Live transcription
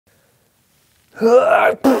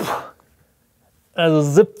Also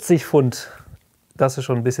 70 Pfund. Das ist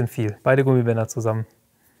schon ein bisschen viel. Beide Gummibänder zusammen.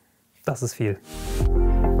 Das ist viel.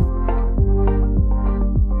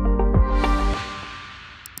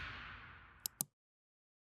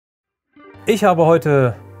 Ich habe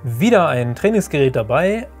heute wieder ein Trainingsgerät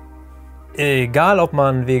dabei. Egal, ob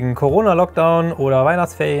man wegen Corona-Lockdown oder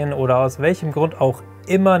Weihnachtsferien oder aus welchem Grund auch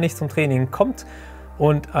immer nicht zum Training kommt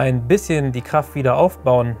und ein bisschen die Kraft wieder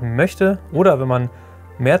aufbauen möchte oder wenn man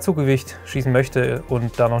mehr Zuggewicht schießen möchte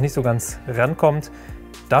und da noch nicht so ganz rankommt,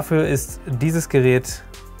 dafür ist dieses Gerät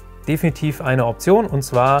definitiv eine Option, und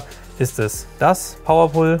zwar ist es das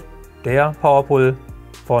Powerpull, der Powerpull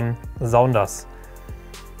von Saunders.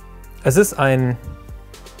 Es ist ein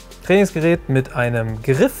Trainingsgerät mit einem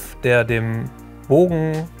Griff, der dem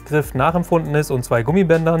Bogengriff nachempfunden ist, und zwei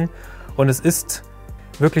Gummibändern, und es ist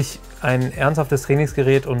wirklich ein ernsthaftes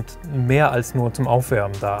Trainingsgerät und mehr als nur zum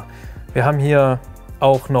Aufwärmen da. Wir haben hier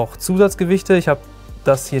auch noch Zusatzgewichte. Ich habe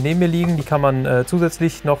das hier neben mir liegen, die kann man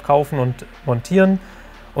zusätzlich noch kaufen und montieren.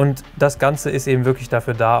 Und das Ganze ist eben wirklich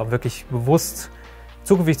dafür da, wirklich bewusst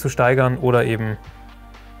Zuggewicht zu steigern oder eben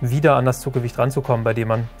wieder an das Zuggewicht ranzukommen, bei dem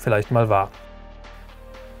man vielleicht mal war.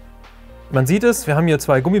 Man sieht es, wir haben hier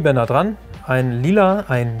zwei Gummibänder dran, ein lila,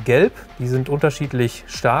 ein gelb, die sind unterschiedlich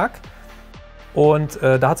stark. Und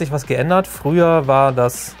da hat sich was geändert. Früher war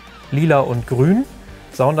das lila und grün.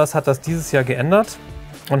 Saunders hat das dieses Jahr geändert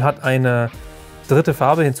und hat eine dritte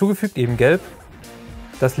Farbe hinzugefügt, eben gelb.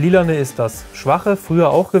 Das Lilane ist das Schwache,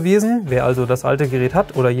 früher auch gewesen. Wer also das alte Gerät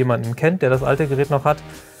hat oder jemanden kennt, der das alte Gerät noch hat,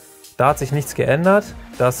 da hat sich nichts geändert.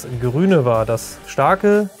 Das Grüne war das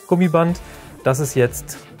starke Gummiband. Das ist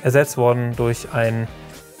jetzt ersetzt worden durch ein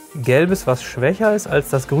gelbes, was schwächer ist als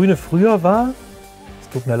das Grüne früher war. Es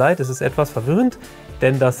tut mir leid, es ist etwas verwirrend,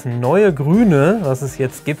 denn das neue Grüne, was es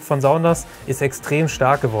jetzt gibt von Saunders, ist extrem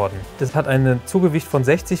stark geworden. Das hat ein Zugewicht von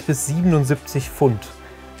 60 bis 77 Pfund.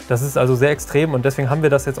 Das ist also sehr extrem und deswegen haben wir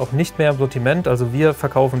das jetzt auch nicht mehr im Sortiment. Also wir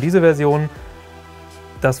verkaufen diese Version.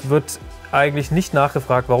 Das wird eigentlich nicht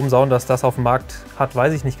nachgefragt, warum Saunders das auf dem Markt hat,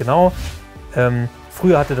 weiß ich nicht genau.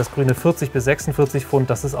 Früher hatte das Grüne 40 bis 46 Pfund.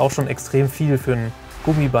 Das ist auch schon extrem viel für ein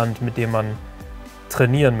Gummiband, mit dem man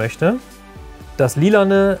trainieren möchte. Das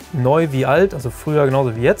Lilane, neu wie alt, also früher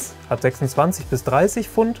genauso wie jetzt, hat 26 bis 30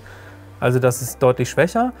 Pfund. Also das ist deutlich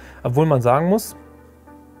schwächer, obwohl man sagen muss,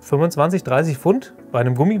 25, 30 Pfund bei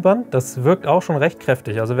einem Gummiband, das wirkt auch schon recht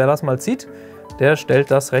kräftig. Also wer das mal zieht, der stellt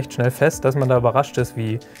das recht schnell fest, dass man da überrascht ist,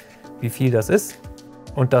 wie viel das ist.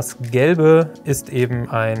 Und das Gelbe ist eben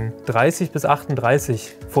ein 30 bis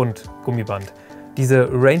 38 Pfund Gummiband. Diese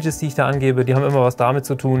Ranges, die ich da angebe, die haben immer was damit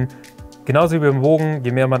zu tun. Genauso wie beim Bogen,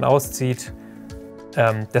 je mehr man auszieht,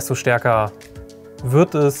 desto stärker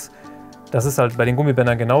wird es. Das ist halt bei den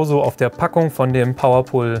Gummibändern genauso. Auf der Packung von dem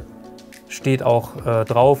Powerpull steht auch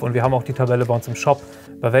drauf, und wir haben auch die Tabelle bei uns im Shop,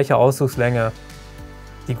 bei welcher Auszugslänge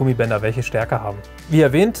die Gummibänder welche Stärke haben. Wie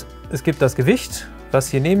erwähnt, es gibt das Gewicht, was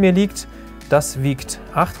hier neben mir liegt. Das wiegt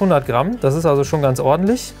 800 Gramm, das ist also schon ganz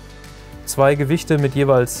ordentlich. Zwei Gewichte mit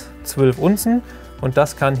jeweils 12 Unzen, und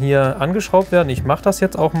das kann hier angeschraubt werden. Ich mache das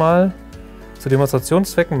jetzt auch mal zu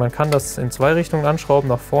Demonstrationszwecken. Man kann das in zwei Richtungen anschrauben,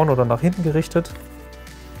 nach vorne oder nach hinten gerichtet.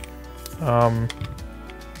 Da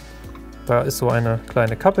ist so eine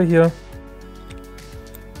kleine Kappe hier.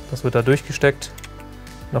 Das wird da durchgesteckt.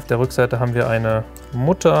 Und auf der Rückseite haben wir eine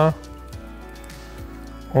Mutter.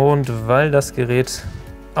 Und weil das Gerät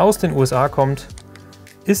aus den USA kommt,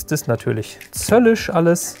 ist es natürlich zöllisch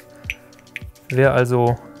alles. Wer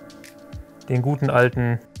also den guten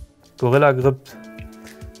alten Gorilla Grip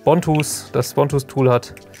Bontus, das Bontus Tool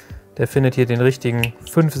hat, der findet hier den richtigen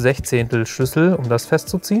 5/16 Schlüssel, um das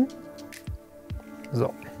festzuziehen.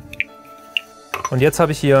 So. Und jetzt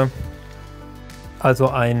habe ich hier also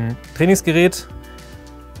ein Trainingsgerät.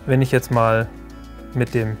 Wenn ich jetzt mal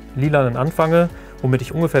mit dem Lilanen anfange, womit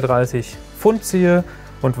ich ungefähr 30 Pfund ziehe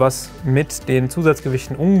und was mit den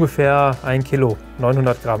Zusatzgewichten ungefähr 1 Kilo,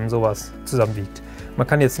 900 Gramm sowas zusammenwiegt. Man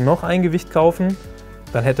kann jetzt noch ein Gewicht kaufen,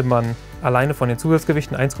 dann hätte man alleine von den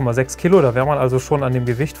Zusatzgewichten 1,6 Kilo. Da wäre man also schon an dem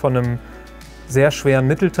Gewicht von einem sehr schweren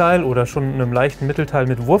Mittelteil oder schon einem leichten Mittelteil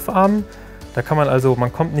mit Wurfarmen. Da kann man also,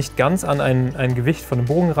 man kommt nicht ganz an ein Gewicht von einem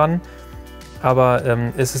Bogen ran, aber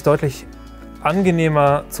es ist deutlich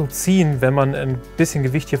angenehmer zu ziehen, wenn man ein bisschen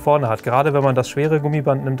Gewicht hier vorne hat. Gerade wenn man das schwere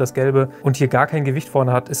Gummiband nimmt, das gelbe, und hier gar kein Gewicht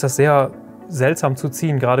vorne hat, ist das sehr seltsam zu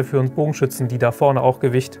ziehen, gerade für uns Bogenschützen, die da vorne auch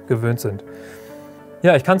Gewicht gewöhnt sind.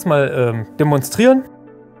 Ja, ich kann es mal demonstrieren,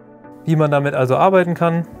 wie man damit also arbeiten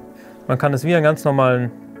kann. Man kann es wie einen ganz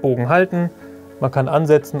normalen Bogen halten, man kann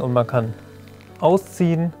ansetzen und man kann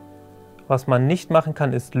ausziehen. Was man nicht machen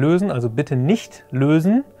kann, ist lösen, also bitte nicht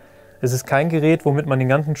lösen. Es ist kein Gerät, womit man den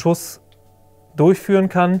ganzen Schuss durchführen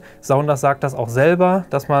kann. Saunders sagt das auch selber,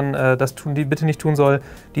 dass man das bitte nicht tun soll.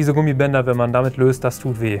 Diese Gummibänder, wenn man damit löst, das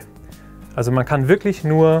tut weh. Also man kann wirklich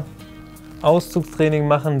nur Auszugstraining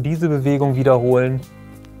machen, diese Bewegung wiederholen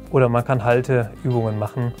oder man kann Halteübungen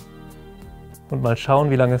machen und mal schauen,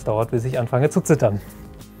 wie lange es dauert, bis ich anfange zu zittern.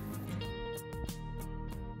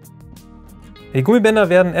 Die Gummibänder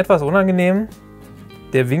werden etwas unangenehm.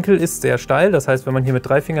 Der Winkel ist sehr steil, das heißt, wenn man hier mit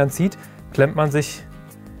 3 Fingern zieht, klemmt man sich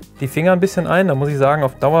die Finger ein bisschen ein. Da muss ich sagen,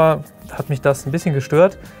 auf Dauer hat mich das ein bisschen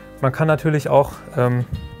gestört. Man kann natürlich auch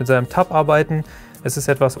mit seinem Tab arbeiten. Es ist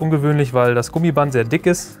etwas ungewöhnlich, weil das Gummiband sehr dick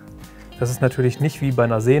ist. Das ist natürlich nicht wie bei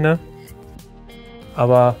einer Sehne,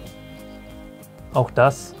 aber auch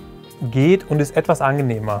das geht und ist etwas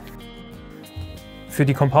angenehmer. Für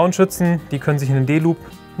die Compound-Schützen, die können sich in den D-Loop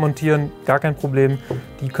montieren, gar kein Problem.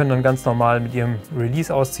 Die können dann ganz normal mit ihrem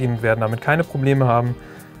Release ausziehen und werden damit keine Probleme haben.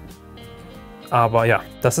 Aber ja,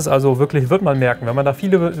 das ist also wirklich, wird man merken, wenn man da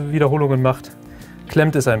viele Wiederholungen macht,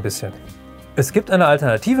 klemmt es ein bisschen. Es gibt eine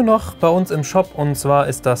Alternative noch bei uns im Shop und zwar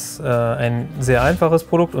ist das ein sehr einfaches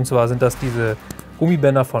Produkt und zwar sind das diese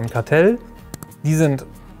Gummibänder von Kartell. Die sind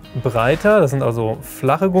breiter, das sind also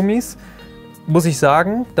flache Gummis. Muss ich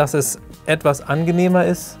sagen, dass es etwas angenehmer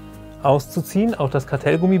ist auszuziehen. Auch das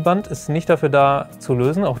Kartellgummiband ist nicht dafür da zu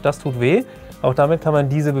lösen, auch das tut weh. Auch damit kann man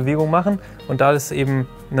diese Bewegung machen und da es eben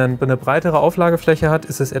eine breitere Auflagefläche hat,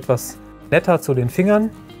 ist es etwas netter zu den Fingern.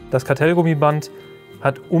 Das Kartellgummiband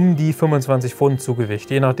hat um die 25 Pfund Zugewicht.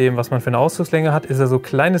 Je nachdem, was man für eine Auszugslänge hat, ist er so ein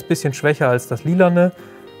kleines bisschen schwächer als das lilane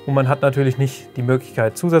und man hat natürlich nicht die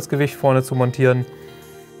Möglichkeit, Zusatzgewicht vorne zu montieren.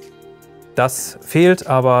 Das fehlt,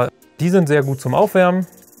 aber die sind sehr gut zum Aufwärmen.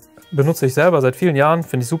 Benutze ich selber seit vielen Jahren,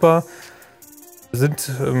 finde ich super.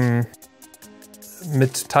 Sind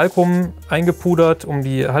mit Talkum eingepudert, um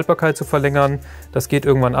die Haltbarkeit zu verlängern. Das geht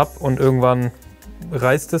irgendwann ab und irgendwann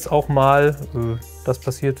reißt es auch mal. Das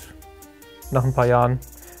passiert nach ein paar Jahren.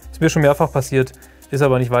 Ist mir schon mehrfach passiert, ist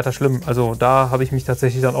aber nicht weiter schlimm. Also da habe ich mich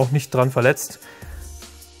tatsächlich dann auch nicht dran verletzt.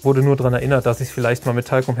 Wurde nur daran erinnert, dass ich es vielleicht mal mit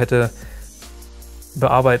Talkum hätte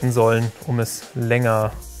bearbeiten sollen, um es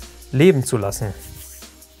länger leben zu lassen.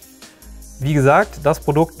 Wie gesagt, das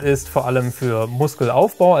Produkt ist vor allem für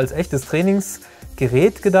Muskelaufbau als echtes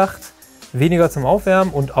Trainingsgerät gedacht, weniger zum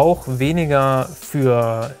Aufwärmen und auch weniger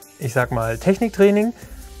für, ich sag mal, Techniktraining.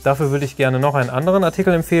 Dafür würde ich gerne noch einen anderen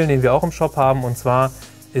Artikel empfehlen, den wir auch im Shop haben, und zwar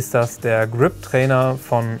ist das der Grip Trainer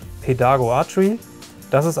von Pedago Archery.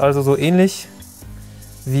 Das ist also so ähnlich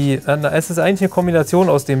wie, es ist eigentlich eine Kombination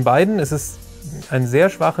aus den beiden. Es ist ein sehr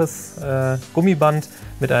schwaches Gummiband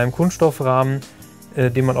mit einem Kunststoffrahmen,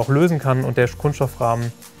 den man auch lösen kann, und der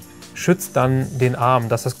Kunststoffrahmen schützt dann den Arm,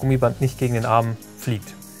 dass das Gummiband nicht gegen den Arm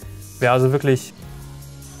fliegt. Wer also wirklich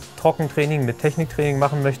Trockentraining mit Techniktraining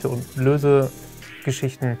machen möchte und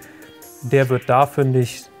Lösegeschichten, der wird da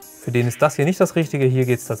fündig. Für den ist das hier nicht das Richtige, hier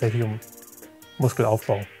geht es tatsächlich um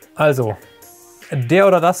Muskelaufbau. Also, der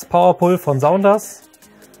oder das Powerpull von Saunders,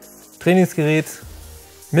 Trainingsgerät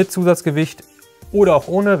mit Zusatzgewicht oder auch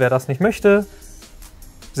ohne, wer das nicht möchte.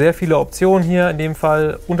 Sehr viele Optionen hier, in dem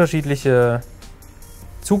Fall unterschiedliche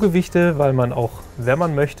Zugewichte, weil man auch, wenn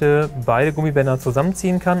man möchte, beide Gummibänder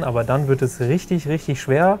zusammenziehen kann, aber dann wird es richtig, richtig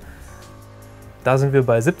schwer. Da sind wir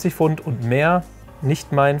bei 70 Pfund und mehr,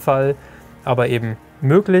 nicht mein Fall, aber eben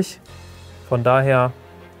möglich. Von daher,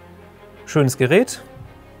 schönes Gerät.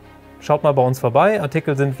 Schaut mal bei uns vorbei,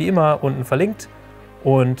 Artikel sind wie immer unten verlinkt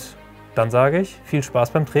und dann sage ich, viel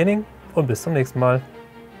Spaß beim Training und bis zum nächsten Mal.